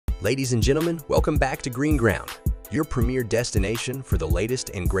Ladies and gentlemen, welcome back to Green Ground, your premier destination for the latest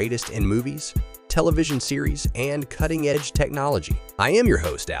and greatest in movies, television series, and cutting-edge technology. I am your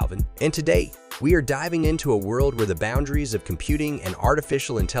host, Alvin, and today we are diving into a world where the boundaries of computing and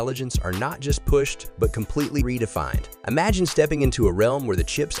artificial intelligence are not just pushed, but completely redefined. Imagine stepping into a realm where the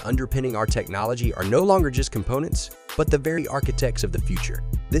chips underpinning our technology are no longer just components, but the very architects of the future.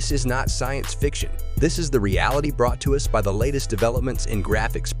 This is not science fiction. This is the reality brought to us by the latest developments in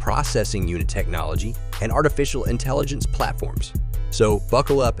graphics processing unit technology and artificial intelligence platforms. So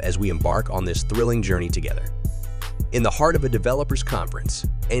buckle up as we embark on this thrilling journey together. In the heart of a developers conference,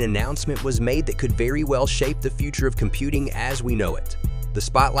 an announcement was made that could very well shape the future of computing as we know it. The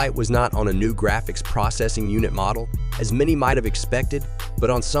spotlight was not on a new graphics processing unit model, as many might have expected, but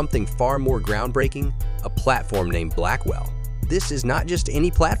on something far more groundbreaking, a platform named Blackwell. This is not just any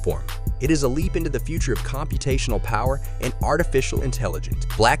platform. It is a leap into the future of computational power and artificial intelligence.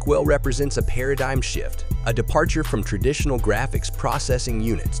 Blackwell represents a paradigm shift, a departure from traditional graphics processing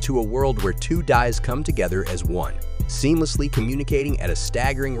units to a world where two dies come together as one, seamlessly communicating at a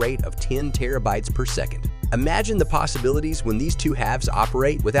staggering rate of 10 terabytes per second. Imagine the possibilities when these two halves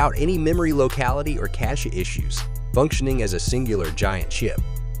operate without any memory locality or cache issues, functioning as a singular giant chip.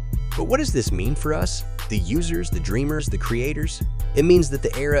 But what does this mean for us? The users, the dreamers, the creators? It means that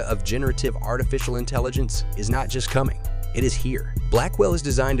the era of generative artificial intelligence is not just coming, it is here. Blackwell is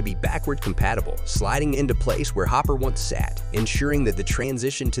designed to be backward compatible, sliding into place where Hopper once sat, ensuring that the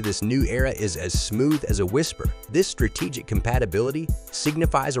transition to this new era is as smooth as a whisper. This strategic compatibility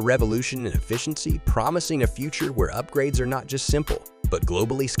signifies a revolution in efficiency, promising a future where upgrades are not just simple, but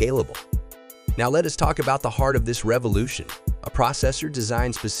globally scalable. Now let us talk about the heart of this revolution, a processor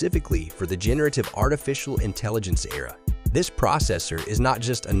designed specifically for the generative artificial intelligence era. This processor is not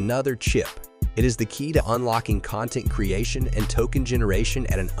just another chip. It is the key to unlocking content creation and token generation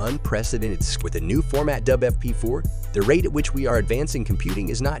at an unprecedented scale. With a new format dubbed FP4, the rate at which we are advancing computing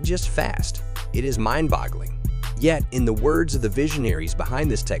is not just fast, it is mind-boggling. Yet, in the words of the visionaries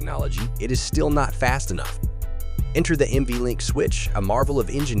behind this technology, it is still not fast enoug. Enter the NVLink switch, a marvel of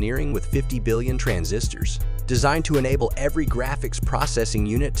engineering with 50 billion transistors, designed to enable every graphics processing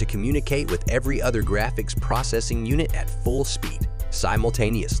unit to communicate with every other graphics processing unit at full speed,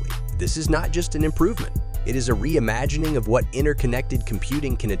 simultaneously. This is not just an improvement, it is a reimagining of what interconnected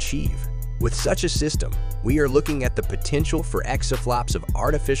computing can achieve. With such a system, we are looking at the potential for exaflops of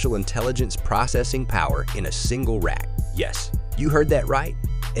artificial intelligence processing power in a single rack. Yes, you heard that right.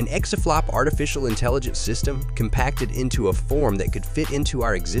 An exaflop artificial intelligence system compacted into a form that could fit into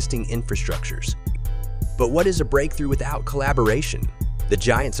our existing infrastructures. But what is a breakthrough without collaboration? The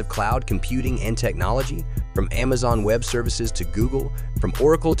giants of cloud computing and technology, from Amazon Web Services to Google, from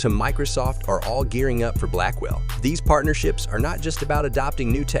Oracle to Microsoft, are all gearing up for Blackwell. These partnerships are not just about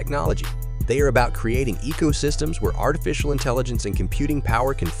adopting new technology. They are about creating ecosystems where artificial intelligence and computing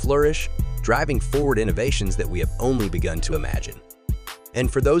power can flourish, driving forward innovations that we have only begun to imagine. And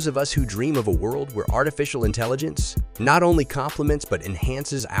for those of us who dream of a world where artificial intelligence not only complements but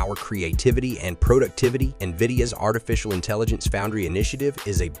enhances our creativity and productivity, NVIDIA's Artificial Intelligence Foundry initiative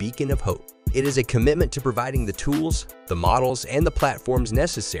is a beacon of hope. It is a commitment to providing the tools, the models, and the platforms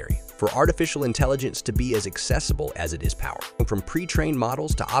necessary for artificial intelligence to be as accessible as it is powerful. From pre-trained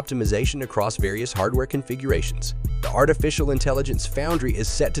models to optimization across various hardware configurations, the Artificial Intelligence Foundry is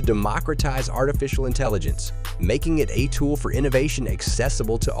set to democratize artificial intelligence, making it a tool for innovation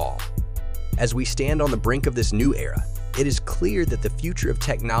accessible to all. As we stand on the brink of this new era, it is clear that the future of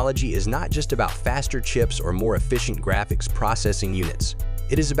technology is not just about faster chips or more efficient graphics processing units.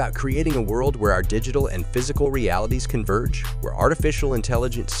 It is about creating a world where our digital and physical realities converge, where artificial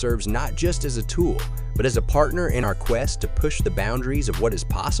intelligence serves not just as a tool, but as a partner in our quest to push the boundaries of what is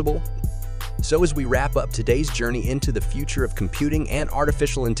possible. So as we wrap up today's journey into the future of computing and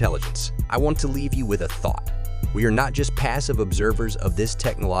artificial intelligence, I want to leave you with a thought. We are not just passive observers of this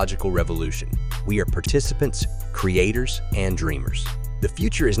technological revolution. We are participants, creators, and dreamers. The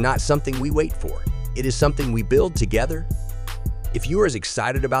future is not something we wait for. It is something we build together. If you are as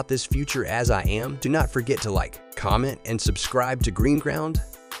excited about this future as I am, do not forget to like, comment, and subscribe to Green Ground.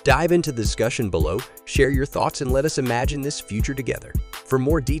 Dive into the discussion below, share your thoughts, and let us imagine this future together. For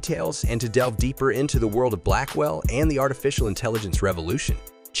more details and to delve deeper into the world of Blackwell and the artificial intelligence revolution,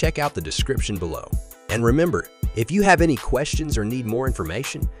 check out the description below. And remember, if you have any questions or need more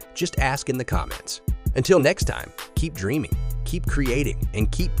information, just ask in the comments. Until next time, keep dreaming, keep creating,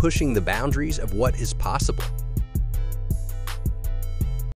 and keep pushing the boundaries of what is possible.